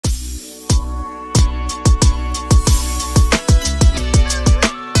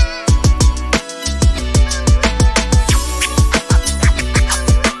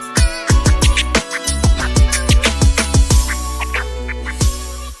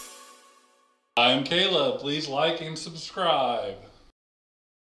I'm Caleb. Please like and subscribe.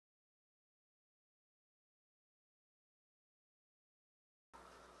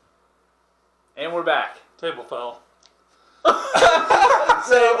 And we're back. Table fell. The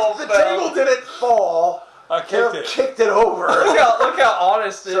table didn't fall. I Kicked it over. Look how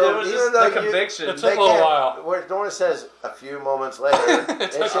honest it, So it was. even Just though the conviction. It took a little while. When it says a few moments later,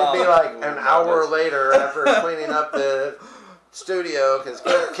 it should be like an hour later after cleaning up the studio because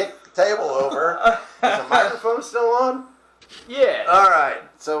Caleb kicked the table over. Is the microphone still on? Yeah. All right,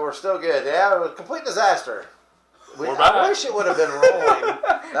 so we're still good. Yeah, it was a complete disaster. We're back. I wish it would have been rolling.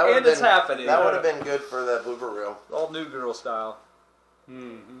 That would And it's happening. That would have been good for the blooper reel. All new girl style.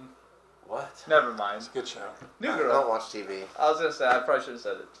 Mm-hmm. What? Never mind. It's a good show. New I girl. don't watch TV. I was gonna say I probably should have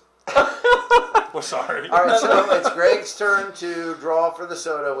said it. Well, sorry. All right, so it's Greg's turn to draw for the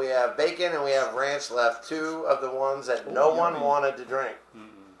soda. We have bacon and we have ranch left. Two of the ones that no one wanted to drink.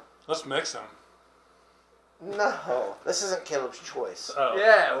 Let's mix them. No, this isn't Caleb's choice. Oh.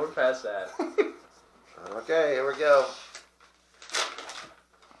 Yeah, we're past that. Okay, here we go.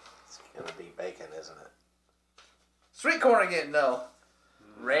 It's gonna be bacon, isn't it? Sweet corn again? No.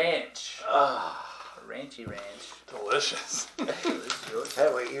 Ranch. Ranchy ranch. Delicious. Hey,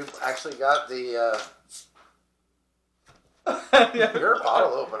 wait, you actually got the. Your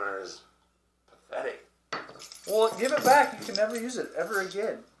bottle opener is pathetic. Well, give it back. You can never use it ever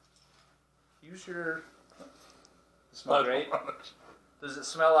again. Use your. It smells great. Does it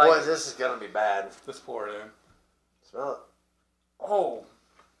smell like? Boy, this is gonna be bad. Just pour it in. Smell it. Oh.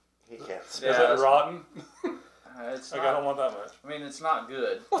 He can't Is smell it rotten? It's I not, don't want that much. I mean, it's not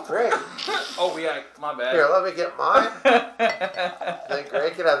good. it. Greg, Oh, yeah, my bad. here, let me get mine. Then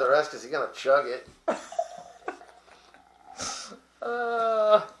Greg can have the rest because he's gonna chug it.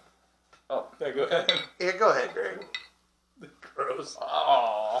 Oh. Yeah, go ahead. Here, go ahead, Greg. Gross.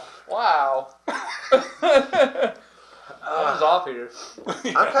 Oh. Wow. I was off here.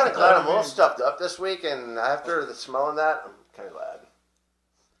 I'm kind of glad I'm a little stuffed up this week, and after the smelling that, I'm kind of glad.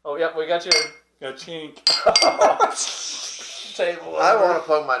 Oh, yep, we got your Got chink. table. I want to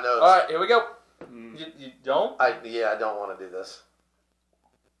poke my nose. All right, here we go. You don't? I don't want to do this.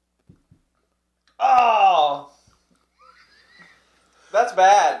 Oh. That's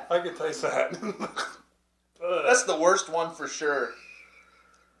bad. I can taste that. That's the worst one for sure.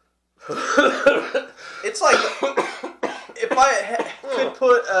 It's like, if I could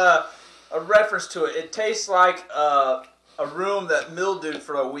put a reference to it, it tastes like a room that mildewed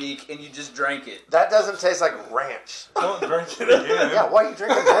for a week and you just drank it. That doesn't taste like ranch. Don't drink it again. Yeah, why are you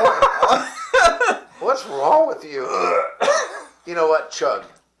drinking more? What's wrong with you? You know what? Chug.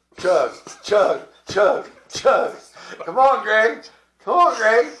 Chug. Chug. Chug. Chug. Come on, Greg. Come on,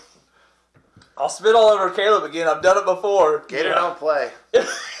 Greg. I'll spit all over Caleb again. I've done it before. Gator don't play.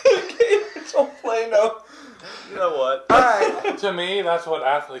 Don't play no. You know what? All right. To me, that's what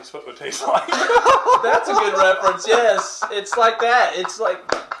athlete's foot would taste like. That's a good reference. Yes, it's like that. It's like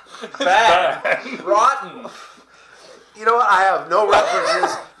bad, rotten. You know what? I have no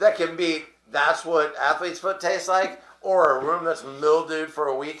references that can beat that's what athlete's foot tastes like, or a room that's mildewed for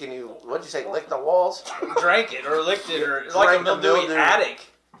a week and you, what'd you say, lick the walls? Drank it or licked it or like a Drank the mildewy mildew. attic.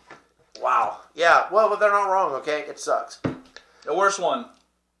 Wow. Yeah, well, but they're not wrong, okay? It sucks. The worst one,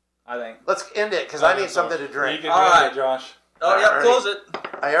 I think. Let's end it, because I need something to drink. You can All do right. it, Josh. Oh, yeah, Alright. close it.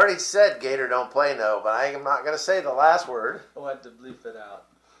 I already said Gator don't play no, but I am not going to say the last word. We'll have to bleep it out.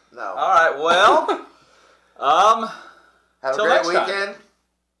 No. All right, well, Have a till great next time. weekend.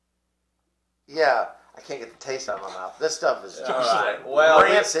 Yeah, I can't get the taste out of my mouth. This stuff is all right, well,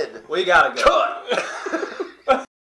 rancid. we gotta go. Cut!